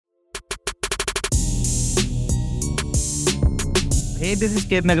Hey, this is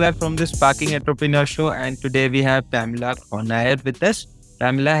Kate Nagrar from the Sparking Entrepreneur Show, and today we have Pamela Cournoyer with us.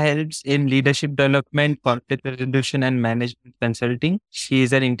 Pamela helps in leadership development, conflict resolution, and management consulting. She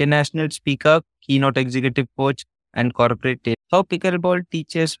is an international speaker, keynote executive coach, and corporate trainer. How pickleball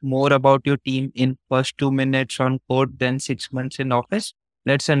teaches more about your team in first 2 minutes on court than 6 months in office.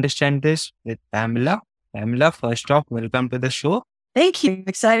 Let's understand this with Pamela. Pamela, first off, welcome to the show. Thank you.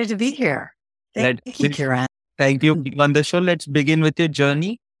 Excited to be here. Thank you, Kiran. Thank you for being on the show. Let's begin with your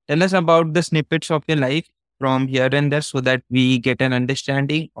journey. Tell us about the snippets of your life from here and there so that we get an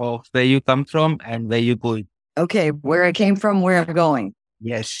understanding of where you come from and where you're going. Okay, where I came from, where I'm going.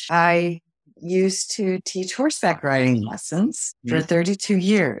 Yes. I used to teach horseback riding lessons for 32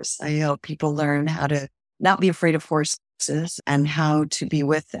 years. I help people learn how to not be afraid of horses and how to be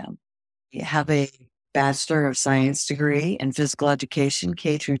with them. I have a Bachelor of Science degree in physical education,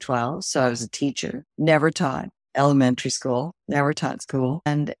 K through 12. So I was a teacher, never taught elementary school, never taught school.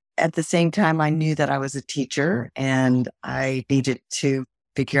 And at the same time, I knew that I was a teacher and I needed to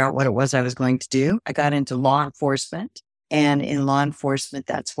figure out what it was I was going to do. I got into law enforcement. And in law enforcement,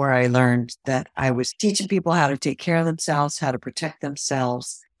 that's where I learned that I was teaching people how to take care of themselves, how to protect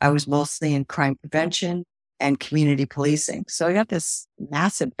themselves. I was mostly in crime prevention and community policing. So I got this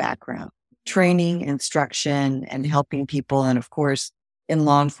massive background. Training, instruction, and helping people. And of course, in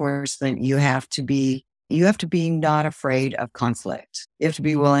law enforcement, you have to be not afraid of conflict. You have to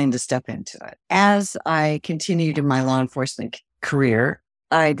be willing to step into it. As I continued in my law enforcement career,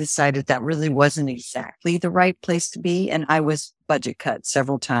 I decided that really wasn't exactly the right place to be. And I was budget cut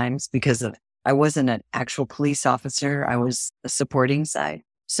several times because I wasn't an actual police officer. I was a supporting side.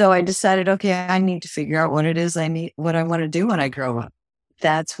 So I decided, okay, I need to figure out what it is what I want to do when I grow up.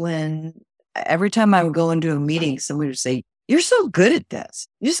 That's when every time I would go into a meeting, somebody would say, "You're so good at this.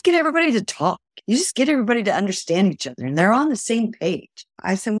 You just get everybody to talk. You just get everybody to understand each other and they're on the same page."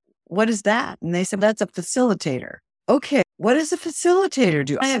 I said, "What is that?" And they said, "That's a facilitator." Okay, what does a facilitator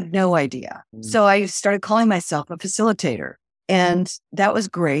do? I have no idea. So I started calling myself a facilitator. And that was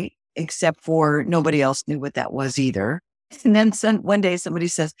great, except for nobody else knew what that was either. And then one day somebody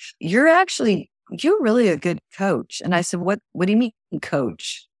says, you're really a good coach." And I said, what do you mean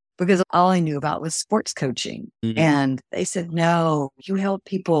coach? Because all I knew about was sports coaching. And they said, "No, you help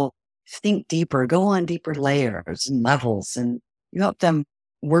people think deeper, go on deeper layers and levels, and you help them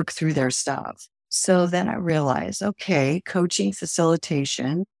work through their stuff." So then I realized, okay, coaching,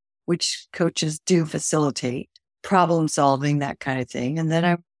 facilitation, which coaches do facilitate, problem solving, that kind of thing. And then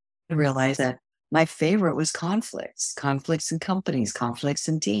I realized that my favorite was conflicts in companies, conflicts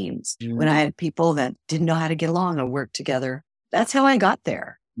in teams. When I had people that didn't know how to get along or work together, that's how I got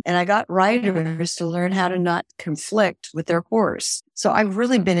there. And I got riders to learn how to not conflict with their horse. So I've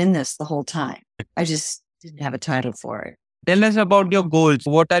really been in this the whole time. I just didn't have a title for it. Tell us about your goals.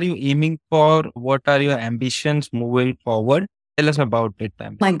 What are you aiming for? What are your ambitions moving forward? Tell us about it,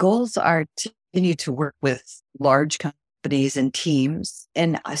 Pamela. My goals are to continue to work with large companies and teams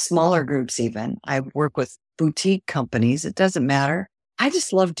and smaller groups even. I work with boutique companies. It doesn't matter. I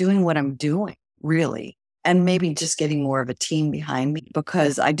just love doing what I'm doing, really. And maybe just getting more of a team behind me,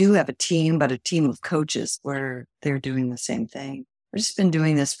 because I do have a team, but a team of coaches where they're doing the same thing. I've just been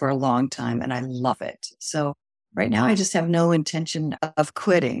doing this for a long time and I love it. So right now I just have no intention of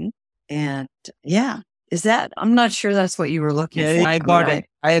quitting. And I'm not sure that's what you were looking for. I got it.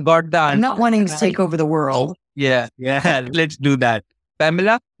 I got the answer. I'm not wanting to take over the world. Yeah. Let's do that.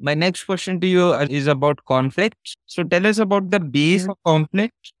 Pamela, my next question to you is about conflicts. So tell us about the base of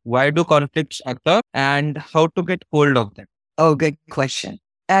conflict. Why do conflicts occur and how to get hold of them? Oh, good question.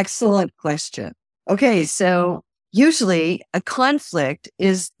 Excellent question. Okay, so usually a conflict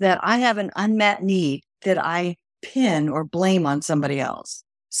is that I have an unmet need that I pin or blame on somebody else.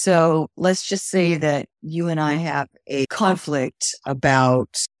 So let's just say that you and I have a conflict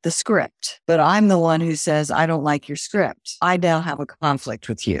about the script, but I'm the one who says, "I don't like your script." I now have a conflict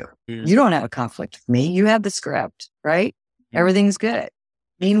with you. You don't have a conflict with me. You have the script, right? Everything's good.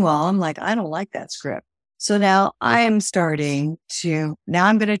 Meanwhile, I'm like, "I don't like that script." So now I'm going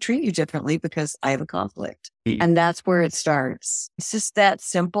to treat you differently because I have a conflict. And that's where it starts. It's just that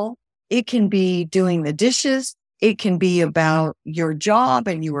simple. It can be doing the dishes. It can be about your job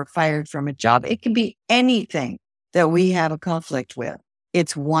and you were fired from a job. It can be anything that we have a conflict with.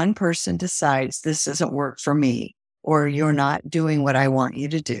 It's one person decides this doesn't work for me, or you're not doing what I want you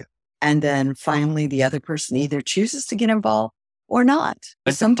to do. And then finally the other person either chooses to get involved or not.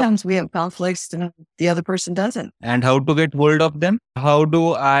 Sometimes we have conflicts and the other person doesn't. And how to get hold of them? How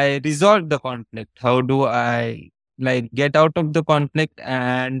do I resolve the conflict? How do I get out of the conflict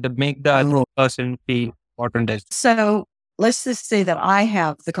and make the other person feel important? So let's just say that I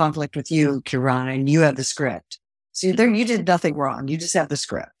have the conflict with you, Kiran, and you have the script. So there, you did nothing wrong. You just have the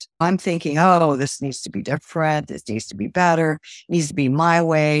script. I'm thinking, oh, this needs to be different. This needs to be better. It needs to be my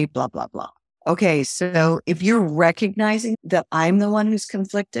way, blah, blah, blah. Okay. So if you're recognizing that I'm the one who's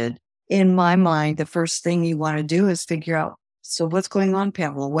conflicted, in my mind, the first thing you want to do is figure out, so what's going on,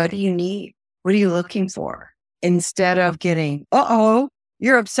 Pamela? What do you need? What are you looking for? Instead of getting,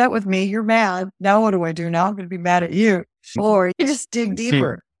 you're upset with me. You're mad. Now what do I do? Now I'm going to be mad at you. Or you just dig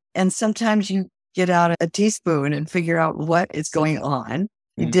deeper. And sometimes you get out a teaspoon and figure out what is going on.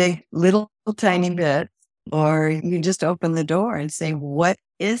 You dig little tiny bit, or you just open the door and say, what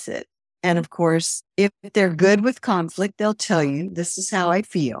is it? And of course, if they're good with conflict, they'll tell you, this is how I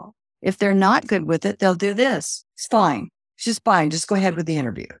feel. If they're not good with it, they'll do this. It's fine. It's just fine. Just go ahead with the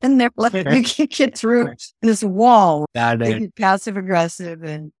interview. And they're like, you can't get through this wall. They get passive aggressive,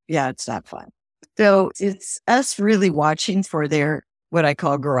 and it's not fun. So it's us really watching for their, what I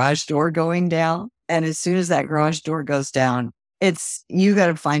call garage door going down. And as soon as that garage door goes down, you got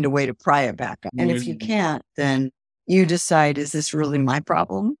to find a way to pry it back up. And if you can't, then you decide, is this really my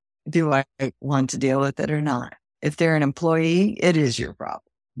problem? Do I want to deal with it or not? If they're an employee, it is your problem.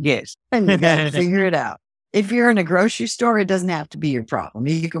 Yes. And you got to figure it out. If you're in a grocery store, it doesn't have to be your problem.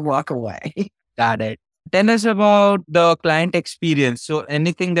 You can walk away. Got it. Tell us about the client experience. So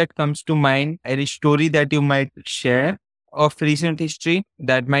anything that comes to mind, any story that you might share of recent history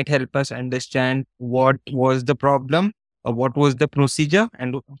that might help us understand what was the problem, or what was the procedure,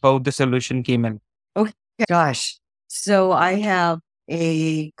 and how the solution came in. Okay. Gosh. So I have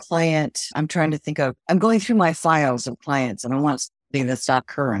a client I'm going through my files of clients, and I want something that's not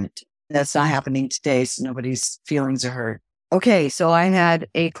current. That's not happening today, so nobody's feelings are hurt. Okay, so I had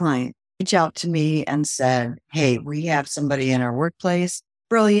a client reach out to me and said, hey, we have somebody in our workplace,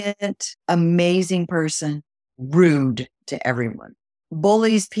 brilliant, amazing person, rude to everyone,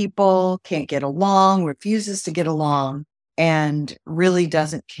 bullies people, can't get along, refuses to get along, and really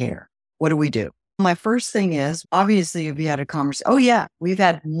doesn't care. What do we do? My first thing is, obviously, if you had a conversation, we've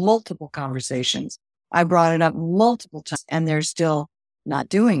had multiple conversations. I brought it up multiple times, and they're still not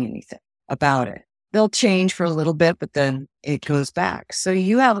doing anything about it. They'll change for a little bit, but then it goes back. So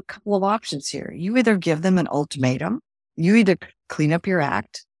you have a couple of options here. You either give them an ultimatum, you either clean up your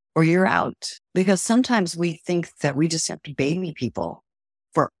act, or you're out. Because sometimes we think that we just have to baby people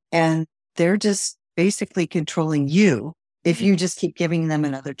and they're just basically controlling you if you just keep giving them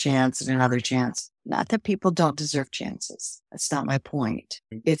another chance and another chance. Not that people don't deserve chances. That's not my point.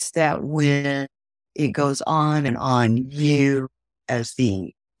 It's that when it goes on and on, you as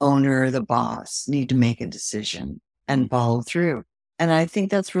the owner, the boss, need to make a decision and follow through. And I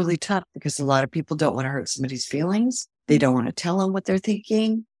think that's really tough because a lot of people don't want to hurt somebody's feelings. They don't want to tell them what they're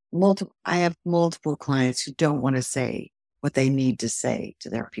thinking. I have multiple clients who don't want to say what they need to say to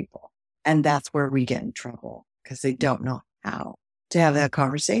their people. And that's where we get in trouble because they don't know how to have that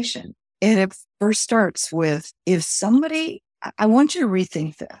conversation. And it first starts with, I want you to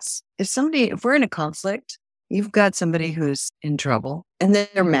rethink this. If we're in a conflict, you've got somebody who's in trouble and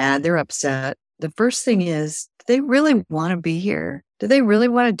they're mad, they're upset. The first thing is, do they really want to be here? Do they really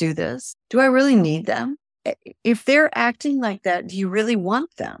want to do this? Do I really need them? If they're acting like that, do you really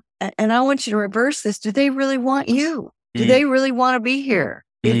want them? And I want you to reverse this. Do they really want you? Do they really want to be here?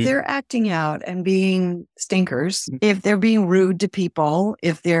 If they're acting out and being stinkers, if they're being rude to people,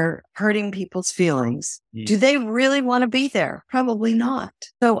 if they're hurting people's feelings, do they really want to be there? Probably not.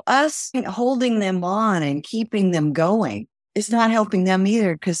 So us holding them on and keeping them going is not helping them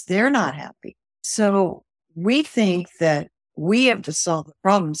either because they're not happy. So we think that we have to solve the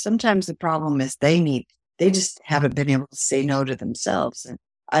problem. Sometimes the problem is they just haven't been able to say no to themselves. And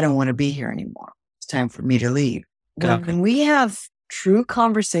I don't want to be here anymore. It's time for me to leave. When we have true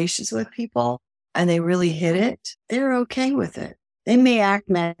conversations with people and they really hit it, they're okay with it. They may act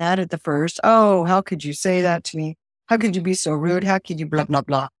mad at the first. Oh, how could you say that to me? How could you be so rude? How could you blah, blah,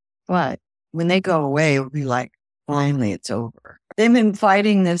 blah? But when they go away, it'll be like, finally, it's over. They've been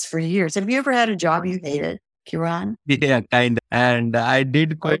fighting this for years. Have you ever had a job you hated, Kiran? Yeah, kind of. And I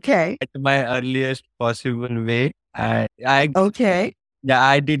did quite at my earliest possible way. I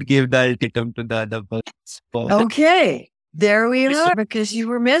did give the ultimatum to the other person. Okay. There we are, because you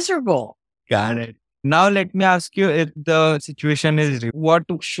were miserable. Got it. Now let me ask you, if the situation is what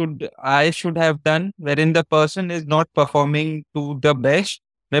should have done wherein the person is not performing to the best.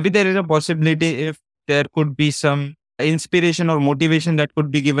 Maybe there is a possibility if there could be some inspiration or motivation that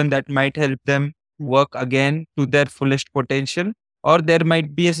could be given that might help them work again to their fullest potential. Or there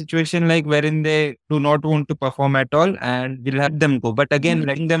might be a situation like wherein they do not want to perform at all and we'll let them go. But again,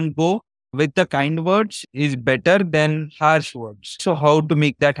 letting them go with the kind words is better than harsh words. So how to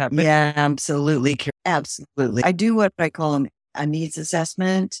make that happen? Yeah, absolutely. Absolutely. I do what I call a needs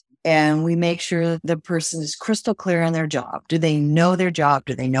assessment, and we make sure the person is crystal clear on their job. Do they know their job?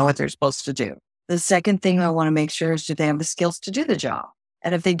 Do they know what they're supposed to do? The second thing I want to make sure is, do they have the skills to do the job?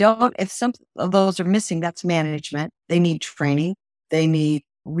 And if they don't, if some of those are missing, that's management. They need training. They need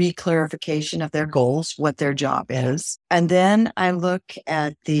reclarification of their goals, what their job is. And then I look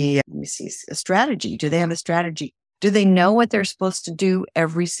at a strategy. Do they have a strategy? Do they know what they're supposed to do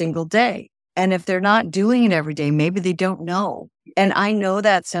every single day? And if they're not doing it every day, maybe they don't know. And I know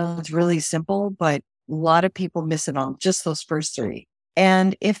that sounds really simple, but a lot of people miss it on just those first three.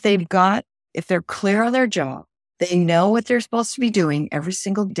 And if they're clear on their job, they know what they're supposed to be doing every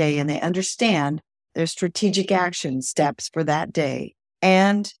single day, and they understand their strategic action steps for that day,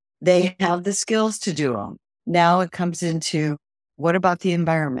 and they have the skills to do them. Now it comes into, what about the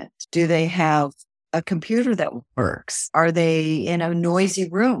environment? Do they have a computer that works? Are they in a noisy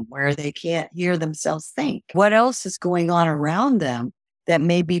room where they can't hear themselves think? What else is going on around them that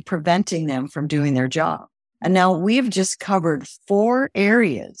may be preventing them from doing their job? And now we've just covered 4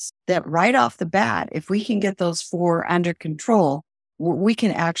 areas that right off the bat, if we can get those 4 under control, we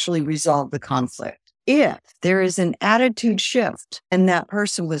can actually resolve the conflict. If there is an attitude shift and that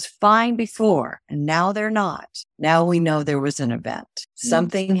person was fine before and now they're not, now we know there was an event.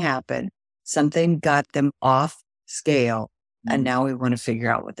 Something happened, something got them off scale, and now we want to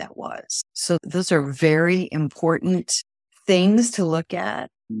figure out what that was. So those are very important things to look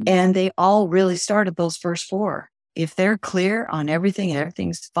at. And they all really start at those first 4. If they're clear on everything and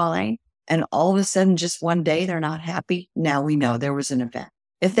everything's fine, and all of a sudden just one day they're not happy, now we know there was an event.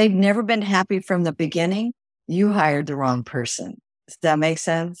 If they've never been happy from the beginning, you hired the wrong person. Does that make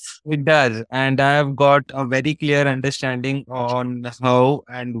sense? It does. And I have got a very clear understanding on how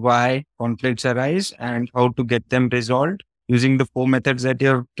and why conflicts arise and how to get them resolved using the 4 methods that you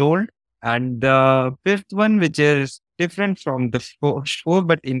have told. And the 5th one, which is different from the first 4,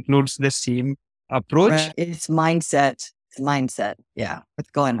 but includes the same approach. Right. It's mindset. It's mindset. Yeah.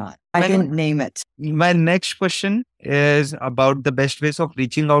 What's going on? I didn't name it. My next question is about the best ways of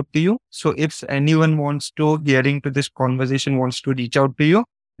reaching out to you. So if anyone hearing to this conversation, wants to reach out to you,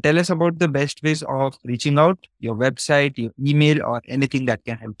 tell us about the best ways of reaching out, your website, your email, or anything that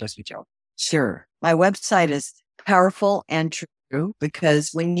can help us reach out. Sure. My website is Powerful and True,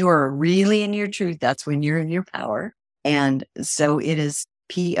 because when you are really in your truth, that's when you're in your power. And so it is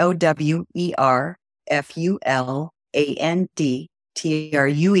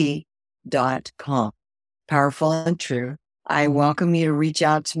POWERFULANDTRUE.com. Powerful and True. I welcome you to reach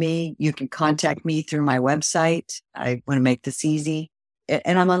out to me. You can contact me through my website. I want to make this easy.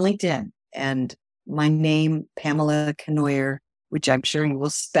 And I'm on LinkedIn. And my name, Pamela Cournoyer, which I'm sure you will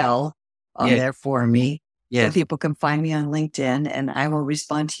spell on there for me. Yes. So people can find me on LinkedIn, and I will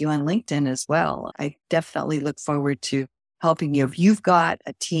respond to you on LinkedIn as well. I definitely look forward to helping you. If you've got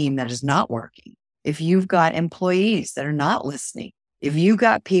a team that is not working, if you've got employees that are not listening, if you've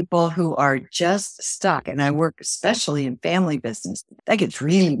got people who are just stuck, and I work especially in family business, that gets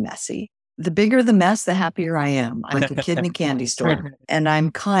really messy. The bigger the mess, the happier I am. I'm like a kid in a candy store, and I'm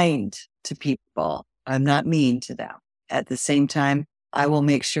kind to people. I'm not mean to them. At the same time, I will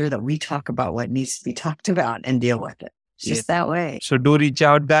make sure that we talk about what needs to be talked about and deal with it. It's just that way. So do reach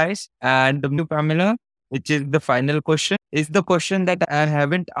out, guys. And Pamela, which is the final question, is the question that I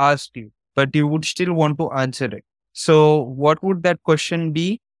haven't asked you, but you would still want to answer it. So what would that question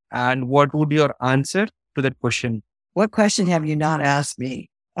be? And what would your answer to that question? What question have you not asked me?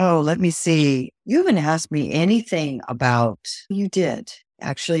 Oh, let me see. You haven't asked me anything about, you did.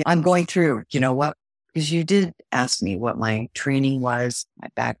 Actually, I'm going through, because you did ask me what my training was, my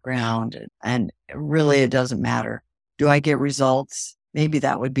background, and really it doesn't matter. Do I get results? Maybe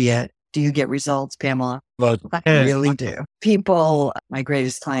that would be it. Do you get results, Pamela? Well, I really do. People, my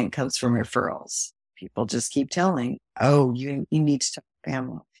greatest client comes from referrals. People just keep telling, oh, you need to talk to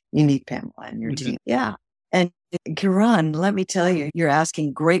Pamela. You need Pamela in your team. Yeah. And Kiran, let me tell you, you're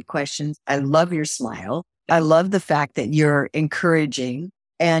asking great questions. I love your smile. I love the fact that you're encouraging,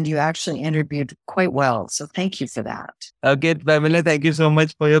 and you actually interviewed quite well. So thank you for that. Okay, Pamela, thank you so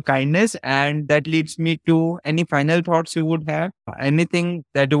much for your kindness. And that leads me to any final thoughts you would have, anything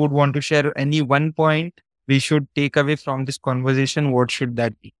that you would want to share, any one point we should take away from this conversation. What should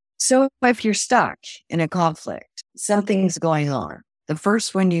that be? So if you're stuck in a conflict, something's going on, the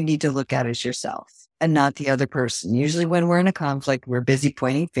first one you need to look at is yourself and not the other person. Usually when we're in a conflict, we're busy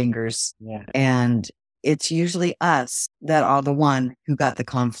pointing fingers, and it's usually us that are the one who got the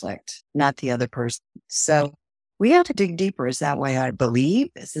conflict, not the other person. So we have to dig deeper. Is that what I believe?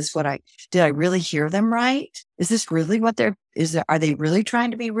 Is this did I really hear them right? Is this really are they really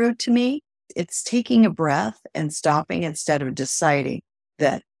trying to be rude to me? It's taking a breath and stopping instead of deciding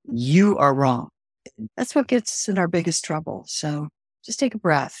that you are wrong. That's what gets us in our biggest trouble. So just take a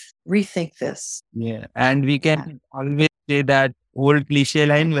breath, rethink this. Yeah. And we can always say that old cliche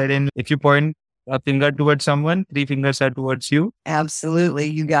line wherein if you point a finger towards someone, three fingers are towards you. Absolutely.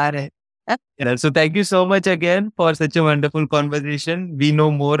 You got it. Yeah. So thank you so much again for such a wonderful conversation. We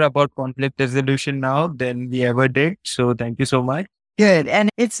know more about conflict resolution now than we ever did. So thank you so much. Good. And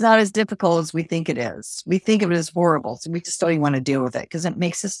it's not as difficult as we think it is. We think of it as horrible. So we just don't even want to deal with it because it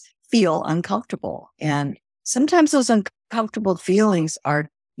makes us feel uncomfortable. And sometimes those uncomfortable feelings are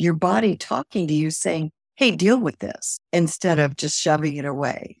your body talking to you saying, hey, deal with this instead of just shoving it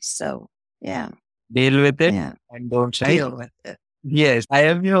away. So yeah. Deal with it and don't shy. Deal with it. Yes. I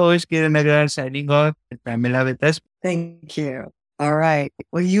am your host, Kiran Agarwal, signing off. Pamela with us. Thank you. All right.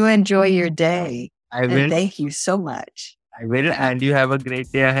 Well, you enjoy your day. I will. And thank you so much. I will. And you have a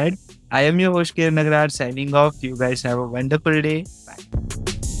great day ahead. I am your host, Kiran Agarwal, signing off. You guys have a wonderful day. Bye.